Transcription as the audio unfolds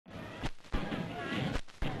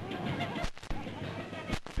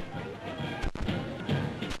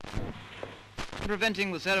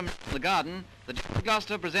preventing the ceremony in the garden, the Duke of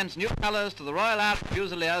Gloucester presents new colours to the Royal Irish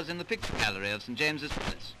Fusiliers in the picture gallery of St James's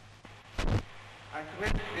Palace. I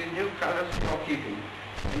commit these new colours to your keeping,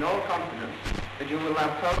 in all confidence that you will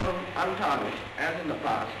uphold them untarnished, as in the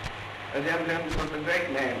past, as emblems of the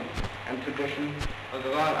great name and tradition of the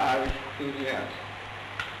Royal Irish Fusiliers.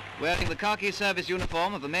 Wearing the khaki service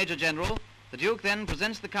uniform of the Major General, the Duke then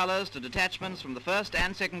presents the colours to detachments from the 1st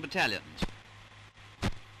and 2nd Battalions.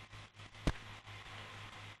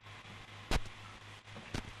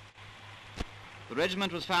 The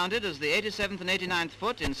regiment was founded as the 87th and 89th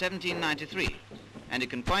Foot in 1793, and it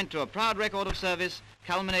can point to a proud record of service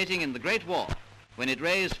culminating in the Great War, when it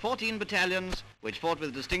raised 14 battalions which fought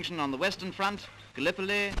with distinction on the Western Front,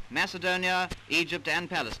 Gallipoli, Macedonia, Egypt and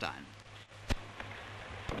Palestine.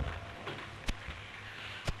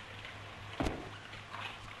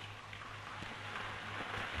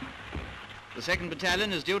 The 2nd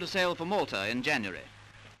Battalion is due to sail for Malta in January.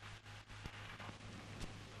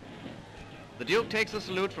 The Duke takes the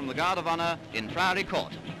salute from the Guard of Honour in Friary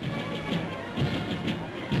Court.